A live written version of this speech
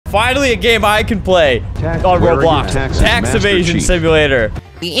Finally a game I can play on Roblox. Tax Evasion Simulator.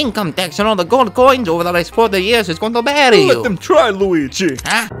 The income tax on all the gold coins over the last 40 years is going to bury you. Let them try, Luigi.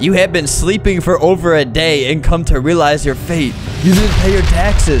 Huh? You have been sleeping for over a day and come to realize your fate. You didn't pay your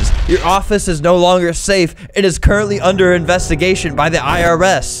taxes. Your office is no longer safe. It is currently under investigation by the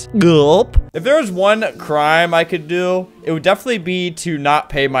IRS. Gulp. If there was one crime I could do, it would definitely be to not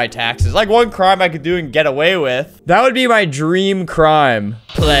pay my taxes. Like one crime I could do and get away with. That would be my dream crime.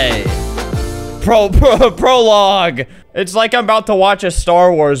 Play. Prologue. It's like I'm about to watch a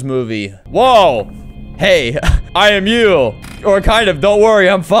Star Wars movie. Whoa. Hey, I am you. Or kind of, don't worry,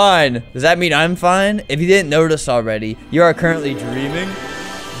 I'm fine. Does that mean I'm fine? If you didn't notice already, you are currently dreaming.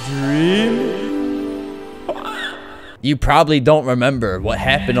 Dream? You probably don't remember what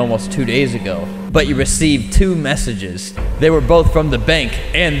happened almost 2 days ago, but you received 2 messages. They were both from the bank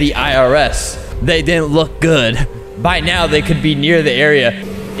and the IRS. They didn't look good. By now, they could be near the area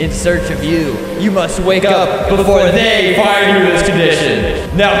in search of you. You must wake up before they find you in this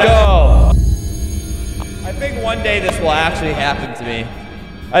condition. Now go. I think one day this will actually happen to me.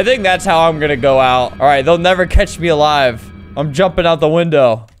 I think that's how I'm gonna go out. All right, they'll never catch me alive. I'm jumping out the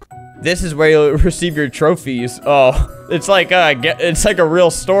window. This is where you'll receive your trophies. Oh, it's like a real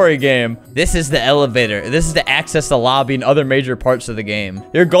story game. This is the elevator. This is to access the lobby and other major parts of the game.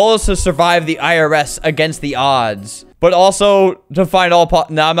 Your goal is to survive the IRS against the odds, but also to find all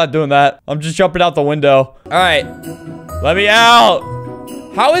No, I'm not doing that. I'm just jumping out the window. All right, let me out.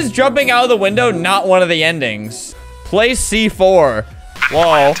 How is jumping out of the window not one of the endings? Place C4.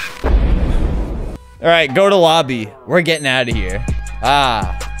 Whoa. All right, go to lobby. We're getting out of here.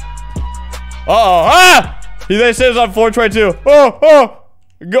 Ah. Uh-oh. Ah! He says on 422. Oh,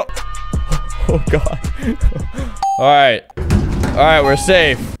 go. Oh, God. All right. All right, we're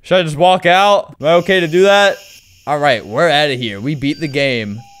safe. Should I just walk out? Am I okay to do that? All right, we're out of here. We beat the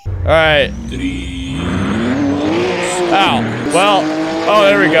game. All right. Ow. Well, oh,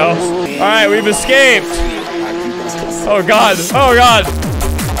 there we go. All right, we've escaped. Oh, God. Oh, God.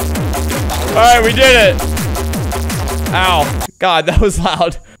 All right, we did it. Ow. God, that was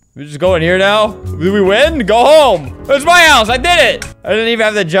loud. We just go in here now? Did we win? Go home. It's my house. I did it. I didn't even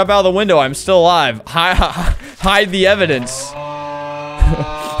have to jump out of the window. I'm still alive. Hide the evidence.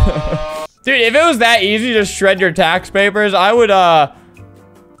 Dude, if it was that easy to shred your tax papers, I would,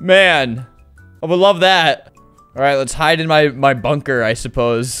 man, I would love that. All right, let's hide in my bunker, I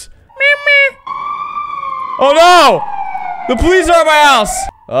suppose. Oh, no. The police are at my house.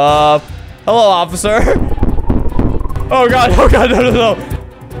 Hello, officer. Oh, God. Oh, God. No, no, no.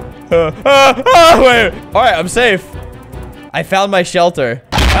 Wait. All right, I'm safe. I found my shelter.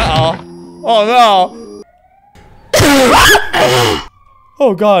 Uh-oh. Oh, no.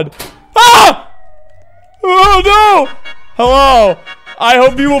 Oh, God. Ah! Oh, no. Hello. I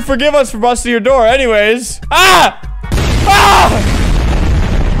hope you will forgive us for busting your door. Anyways. Ah!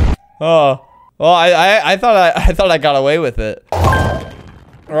 Ah! Oh. Well, I thought I got away with it. All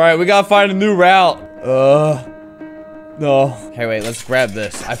right, we gotta find a new route. No. Okay, wait, let's grab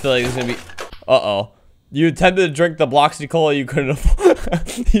this. I feel like this is gonna be. Uh-oh. You attempted to drink the Bloxy Cola you couldn't afford.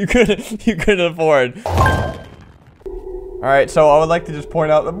 you couldn't afford. All right, so I would like to just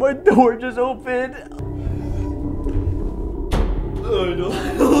point out that my door just opened. Oh, I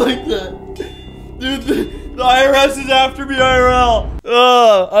don't like that. Dude, the IRS is after me, IRL.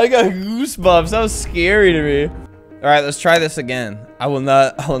 I got goosebumps. That was scary to me. All right, let's try this again. I will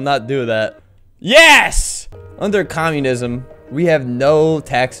not do that. Yes! Under communism, we have no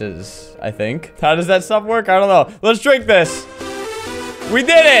taxes, I think. How does that stuff work? I don't know. Let's drink this. We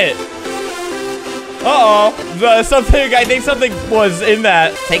did it! Uh-oh. I think something was in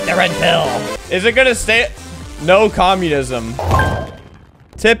that. Take the red pill. Is it gonna stay? No communism.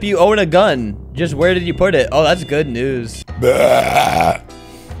 Tip, you own a gun. Just where did you put it? Oh, that's good news.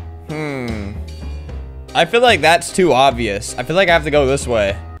 I feel like that's too obvious. I feel like I have to go this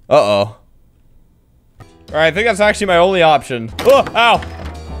way. Uh-oh. All right, I think that's actually my only option. Oh, ow.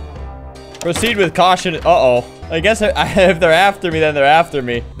 Proceed with caution. Uh-oh. I guess if they're after me, then they're after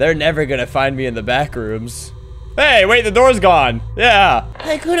me. They're never gonna find me in the back rooms. Hey, wait, the door's gone. Yeah.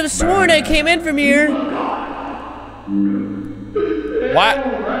 I could have sworn I came in from here. What?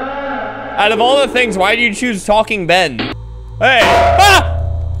 Out of all the things, why did you choose Talking Ben? Hey. Ah!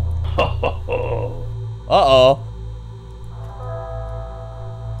 Uh-oh.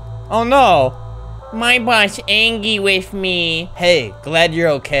 Oh, no. My boss angry with me. Hey, glad you're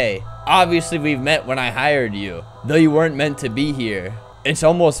okay. Obviously, we've met when I hired you, though you weren't meant to be here. It's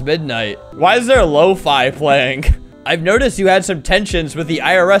almost midnight. Why is there lo-fi playing? I've noticed you had some tensions with the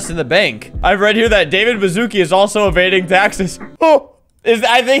IRS and the bank. I've read here that David Bazooki is also evading taxes. Oh,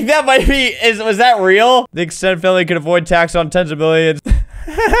 I think that might be, was that real? The extended family can avoid tax on tens of millions.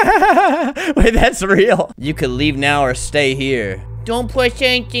 Wait, that's real. You could leave now or stay here. Don't push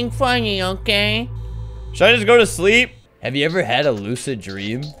anything funny, okay? Should I just go to sleep? Have you ever had a lucid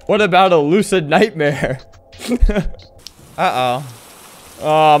dream? What about a lucid nightmare? Uh-oh.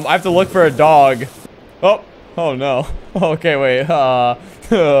 I have to look for a dog. Oh no. Okay, wait.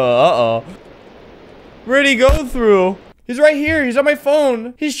 Uh-oh. Where'd he go through? He's right here. He's on my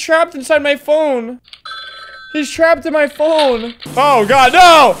phone. He's trapped inside my phone. He's trapped in my phone. Oh God,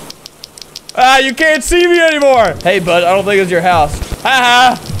 no! You can't see me anymore. Hey, bud, I don't think it's your house.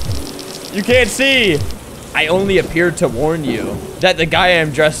 Haha. You can't see. I only appeared to warn you that the guy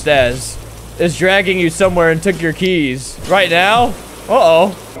I'm dressed as is dragging you somewhere and took your keys. Right now?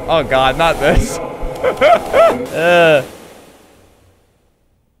 Uh-oh. Oh God, not this.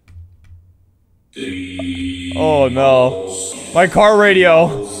 Oh no. My car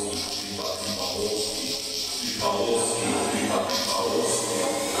radio.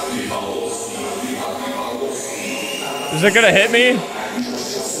 Is it gonna hit me?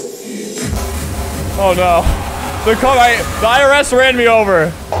 Oh no. The IRS ran me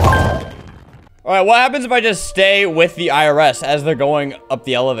over. Alright, what happens if I just stay with the IRS as they're going up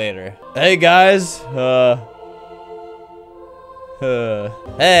the elevator? Hey guys.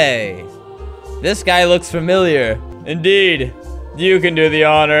 Hey. This guy looks familiar. Indeed. You can do the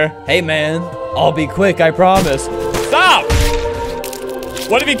honor. Hey man. I'll be quick, I promise. Stop!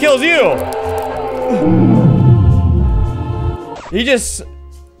 What if he kills you? He just...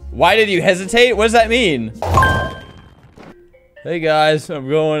 Why did you hesitate? What does that mean? Hey guys, I'm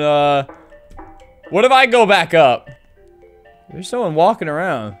going, what if I go back up? There's someone walking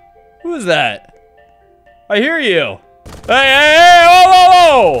around. Who is that? I hear you. Hey, whoa, whoa,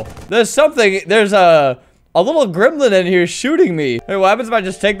 whoa! There's a little gremlin in here shooting me. Hey, what happens if I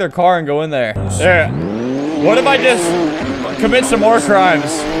just take their car and go in there? There. What if I just commit some more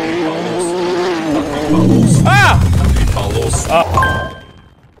crimes? Ah!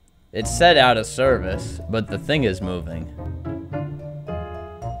 It said out of service, but the thing is moving.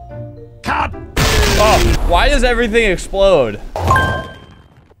 Cut! Oh, why does everything explode?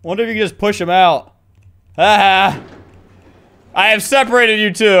 Wonder if you can just push him out. Haha! I have separated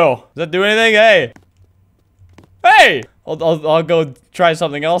you two. Does that do anything? Hey! Hey! I'll go try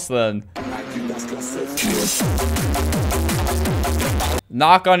something else then.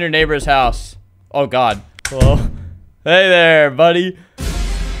 Knock on your neighbor's house. Oh God. Hello. Hey there, buddy.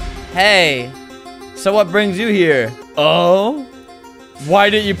 Hey. So what brings you here? Oh? Why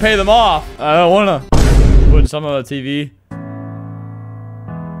didn't you pay them off? I don't wanna. Put some on the TV.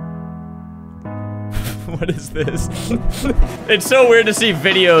 What is this? It's so weird to see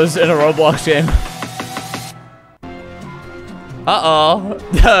videos in a Roblox game. Uh-oh.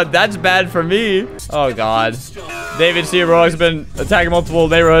 That's bad for me. Oh God. David C. Roblox has been attacking multiple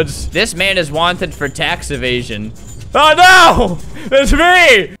neighborhoods. This man is wanted for tax evasion. Oh no! It's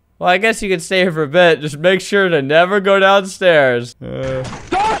me! Well, I guess you could stay here for a bit. Just make sure to never go downstairs.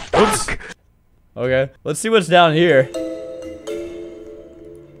 Oops. Okay. Let's see what's down here.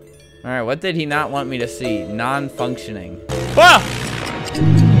 Alright, what did he not want me to see? Non-functioning. Ah!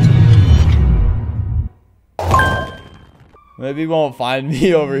 Maybe he won't find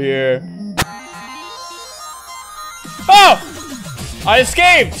me over here. Oh! I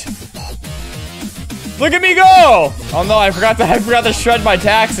escaped! Look at me go! Oh no, I forgot to shred my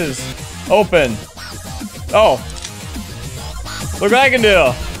taxes. Open. Oh. Look what I can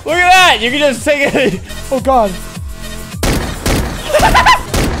do. Look at that! You can just take it. Oh God.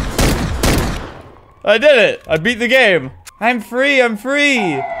 I did it. I beat the game. I'm free. I'm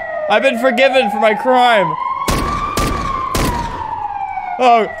free. I've been forgiven for my crime.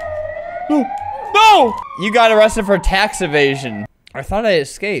 Oh. No. No! You got arrested for tax evasion. I thought I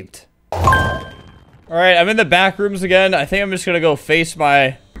escaped. Alright, I'm in the back rooms again. I think I'm just gonna go face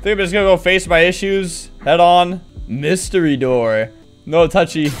my issues head on. Mystery door. No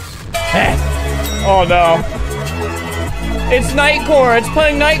touchy. Oh no. It's Nightcore. It's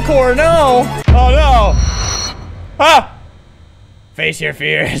playing Nightcore. No. Oh no. Ah! Face your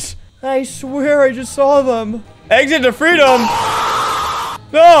fears. I swear I just saw them. Exit to freedom.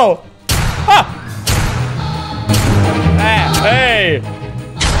 No. Ah! Ah, hey.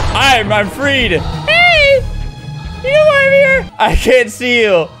 I'm freed. Hey. You know why I'm here? I can't see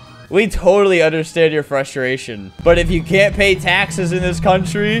you. We totally understand your frustration. But if you can't pay taxes in this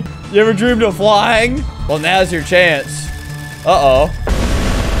country, you ever dreamed of flying? Well, now's your chance. Uh-oh.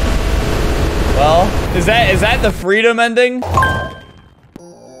 Well, is that the freedom ending?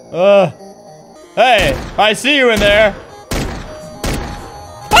 Hey, I see you in there.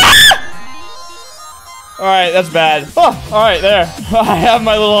 All right, that's bad. Oh, all right, there. I have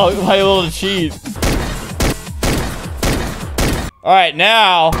my little cheat. All right,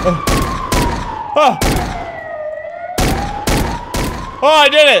 now. Oh, I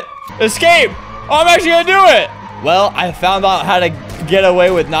did it. Escape. Oh, I'm actually gonna do it. Well, I found out how to get away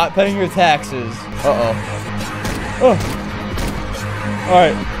with not paying your taxes. Uh-oh. Oh. All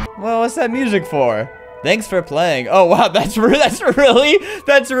right. Well, what's that music for? Thanks for playing. Oh, wow, that's really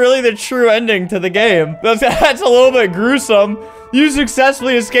the true ending to the game. That's a little bit gruesome. You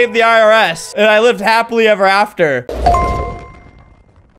successfully escaped the IRS, and I lived happily ever after.